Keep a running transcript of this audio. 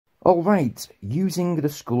Alright, using the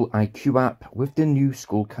Skull IQ app with the new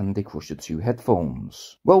Skullcandy Crusher 2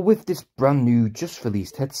 headphones. Well, with this brand new just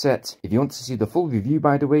released headset, if you want to see the full review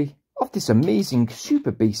by the way, of this amazing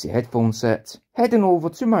super basic headphone set, head on over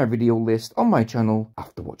to my video list on my channel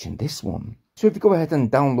after watching this one. So if you go ahead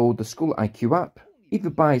and download the Skull IQ app,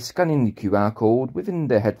 either by scanning the QR code within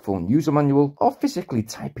the headphone user manual or physically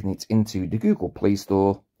typing it into the Google Play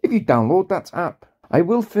Store. If you download that app, I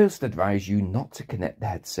will first advise you not to connect the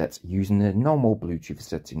headset using the normal Bluetooth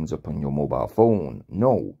settings up on your mobile phone.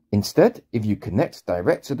 No. Instead, if you connect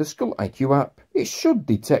direct to the Skull IQ app, it should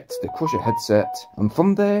detect the Crusher headset, and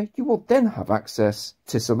from there you will then have access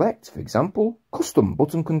to select, for example, custom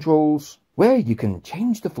button controls, where you can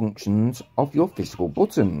change the functions of your physical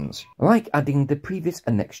buttons, like adding the previous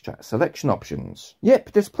and extract selection options.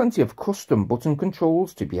 Yep, there's plenty of custom button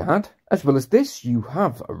controls to be had. As well as this, you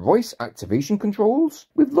have voice activation controls,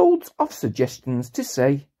 with loads of suggestions to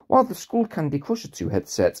say while the Skullcandy Crusher 2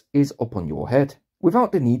 headset is up on your head,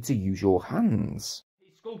 without the need to use your hands.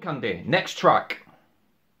 Hey Skullcandy, next track.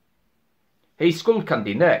 Hey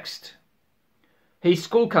Skullcandy, next. Hey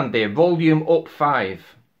Skullcandy, volume up 5.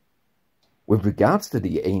 With regards to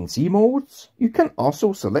the ANC modes, you can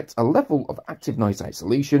also select a level of active noise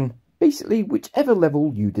isolation, basically whichever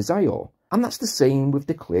level you desire. And that's the same with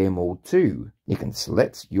the clear mode too. You can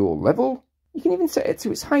select your level, you can even set it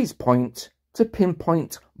to its highest point to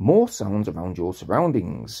pinpoint more sounds around your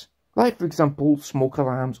surroundings, like for example smoke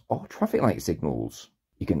alarms or traffic light signals.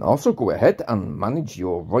 You can also go ahead and manage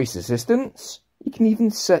your voice assistants. You can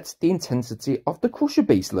even set the intensity of the Crusher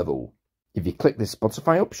bass level. If you click the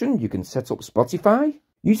Spotify option, you can set up Spotify,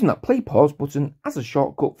 using that play pause button as a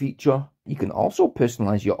shortcut feature. You can also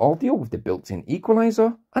personalize your audio with the built-in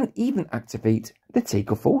equalizer, and even activate the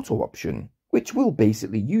take a photo option, which will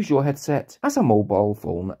basically use your headset as a mobile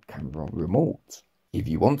phone camera remote. If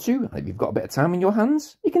you want to, and if you've got a bit of time in your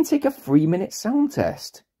hands, you can take a 3-minute sound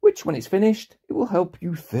test, which when it's finished, it will help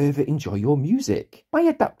you further enjoy your music by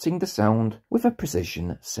adapting the sound with a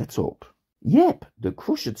precision setup. Yep, the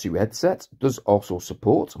Crusher 2 headset does also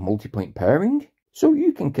support multi-point pairing, so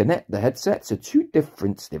you can connect the headset to 2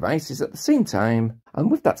 different devices at the same time, and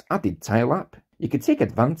with that added tile app, you can take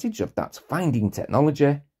advantage of that finding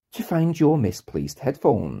technology to find your misplaced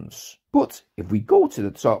headphones. But if we go to the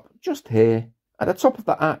top, just here, at the top of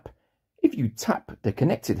the app, if you tap the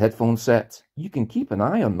connected headphone set, you can keep an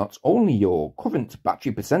eye on not only your current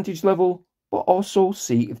battery percentage level, but also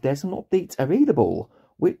see if there's an update available,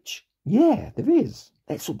 which yeah, there is.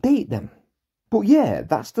 Let's update them. But yeah,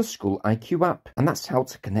 that's the Skull IQ app, and that's how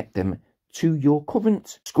to connect them to your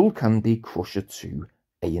current Skullcandy Crusher 2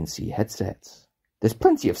 ANC headsets. There's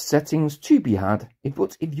plenty of settings to be had,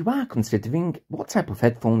 but if you are considering what type of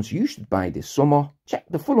headphones you should buy this summer, check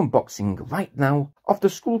the full unboxing right now of the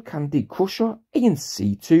Skullcandy Crusher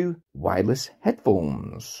ANC 2 wireless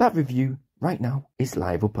headphones. That review right now is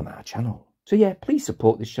live up on our channel. So yeah, please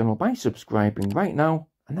support this channel by subscribing right now,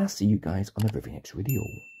 and I'll see you guys on the very next video.